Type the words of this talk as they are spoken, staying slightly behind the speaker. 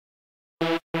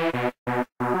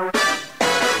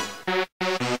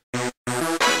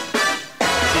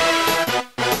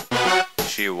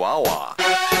Chihuahua,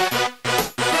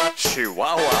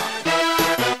 Chihuahua,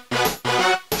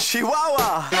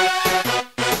 Chihuahua,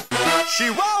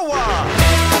 Chihuahua.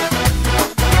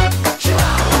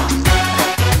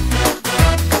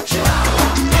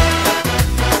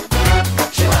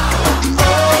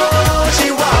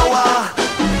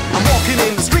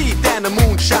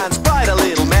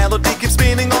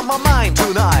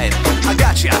 Tonight, I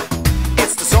got ya.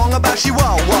 It's the song about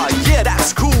Chihuahua. Yeah,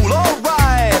 that's cool,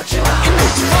 alright. It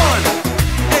makes fun,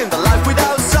 and the life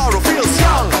without sorrow feels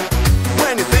young.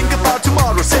 When you think about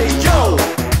tomorrow, say yo.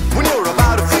 When you're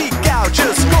about to freak out,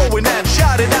 just go in and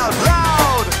shout it out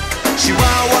loud.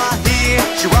 Chihuahua here,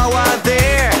 Chihuahua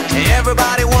there.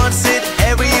 Everybody wants it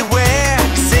everywhere.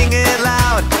 Sing it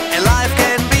loud, and life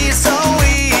can be so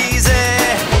easy.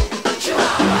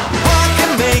 What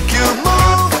can make you move?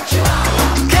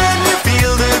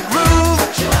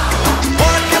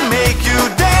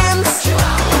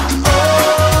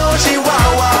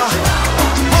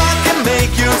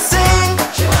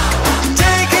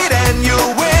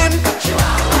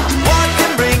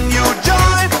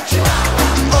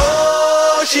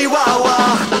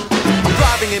 I'm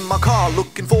driving in my car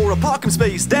looking for a parking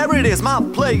space. There it is, my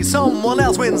place. Someone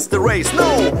else wins the race.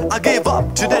 No, I give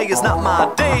up. Today is not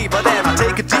my day. But then I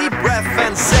take a deep breath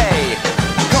and say,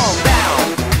 calm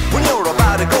down. When you're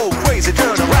about to go crazy,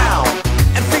 turn around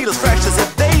and feel as fresh as a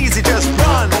daisy. Just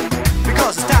run,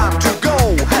 because it's time to go.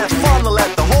 Have fun and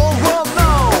let the whole world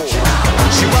know.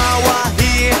 Chihuahua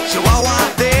here,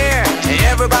 Chihuahua there.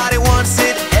 Everybody wants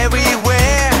it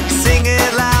everywhere. Sing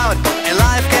it loud, and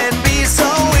life can be so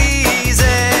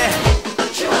easy.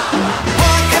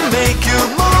 What can make you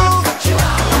move?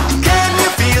 Can you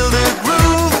feel the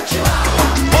groove?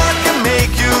 What can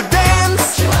make you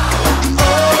dance?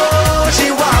 Oh,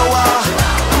 Chihuahua.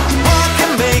 What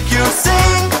can make you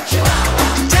sing?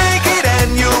 Take it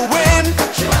and you win.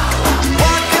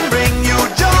 What can bring you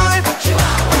joy?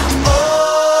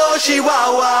 Oh,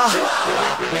 Chihuahua.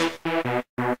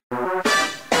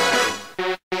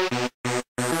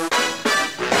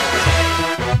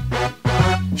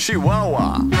 Chihuahua,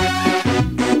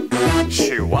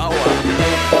 Chihuahua,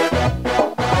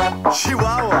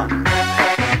 Chihuahua,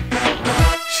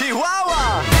 Chihuahua.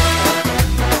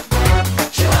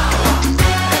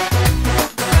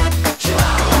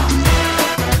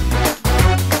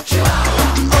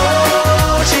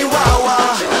 Oh, Chihuahua,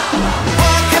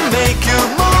 what can make you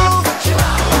move?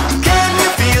 Can you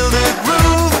feel the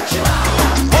groove?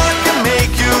 What can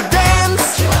make you dance?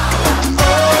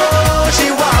 Oh,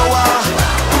 Chihuahua,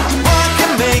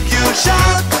 make you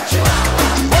shout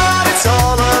what it's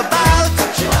all about.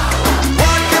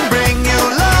 What can bring you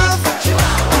love?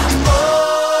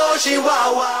 Oh,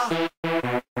 Chihuahua.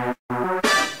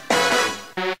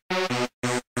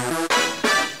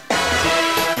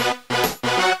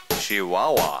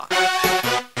 Chihuahua,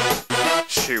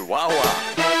 Chihuahua,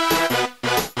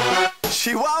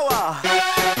 Chihuahua,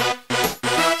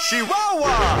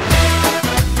 Chihuahua.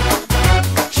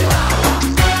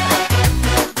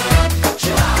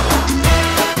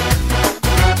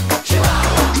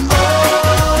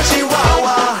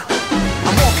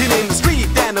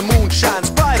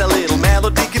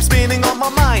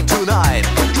 Tonight,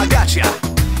 I got ya.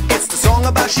 It's the song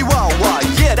about Chihuahua.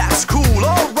 Yeah, that's cool,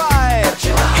 alright.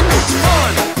 It makes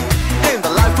fun, and the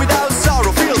life without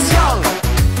sorrow feels young.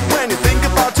 When you think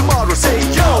about tomorrow, say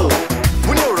yo.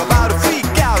 When you're about to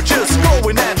freak out, just go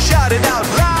in and shout it out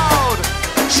loud.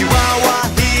 Chihuahua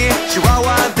here,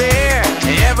 Chihuahua there.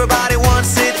 Everybody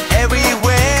wants it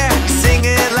everywhere. Sing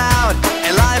it loud,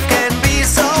 and life can be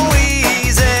so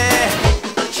easy.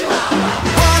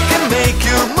 What can make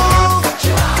you move?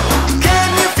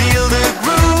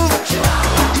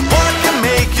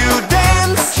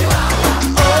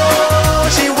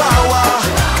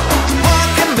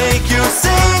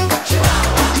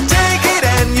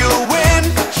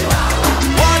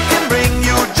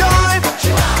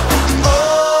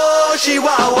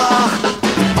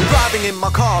 I'm driving in my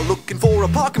car looking for a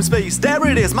parking space. There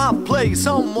it is, my place.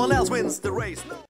 Someone else wins the race. No.